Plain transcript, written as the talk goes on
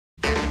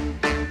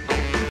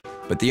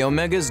But the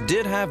Omegas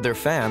did have their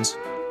fans.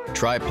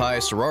 Tri-Pi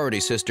sorority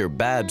sister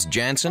Babs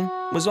Jansen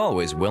was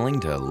always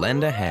willing to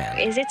lend a hand.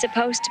 Is it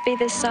supposed to be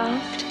this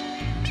soft?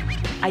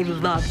 I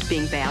loved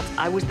being Babs.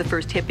 I was the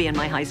first hippie in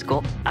my high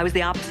school. I was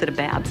the opposite of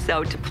Babs,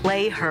 so to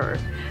play her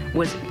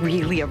was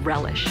really a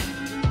relish.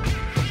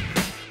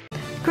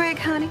 Greg,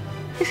 honey,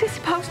 is it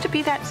supposed to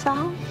be that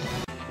soft?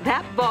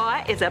 That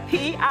boy is a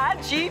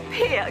P-I-G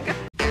pig.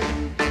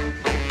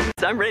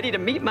 So I'm ready to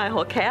meet my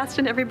whole cast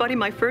and everybody,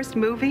 my first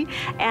movie,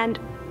 and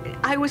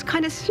I was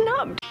kind of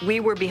snubbed.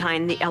 We were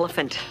behind the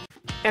elephant.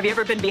 Have you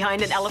ever been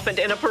behind an elephant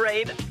in a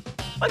parade?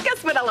 Well,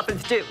 guess what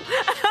elephants do?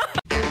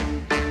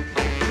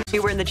 We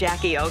were in the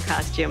Jackie O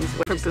costumes.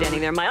 We were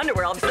standing there in my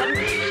underwear all of a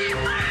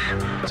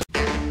sudden.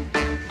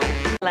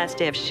 Last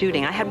day of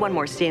shooting, I had one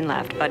more scene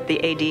left, but the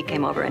AD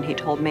came over and he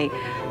told me,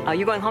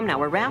 you're going home now,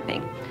 we're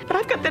wrapping. But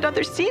I've got that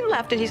other scene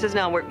left. And he says,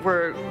 no,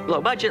 we're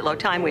low budget, low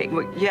time,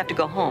 you have to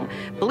go home.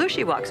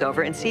 Belushi walks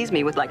over and sees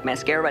me with like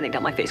mascara running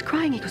down my face,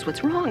 crying. He goes,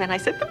 what's wrong? And I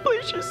said, the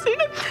bleacher scene,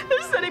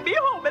 they're sending me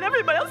home and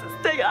everybody else is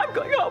staying, I'm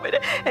going home.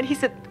 And he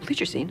said,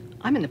 bleacher scene?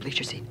 I'm in the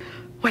bleacher scene.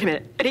 Wait a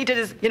minute. And he did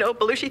his,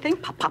 Belushi thing,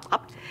 pop, pop,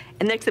 pop.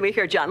 And next thing we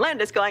hear John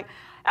Landis going,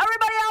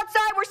 everybody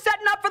outside, we're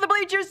setting up for the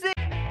bleacher scene.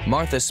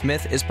 Martha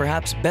Smith is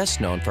perhaps best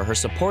known for her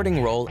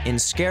supporting role in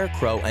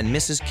Scarecrow and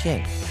Mrs.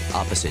 King,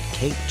 opposite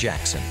Kate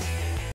Jackson.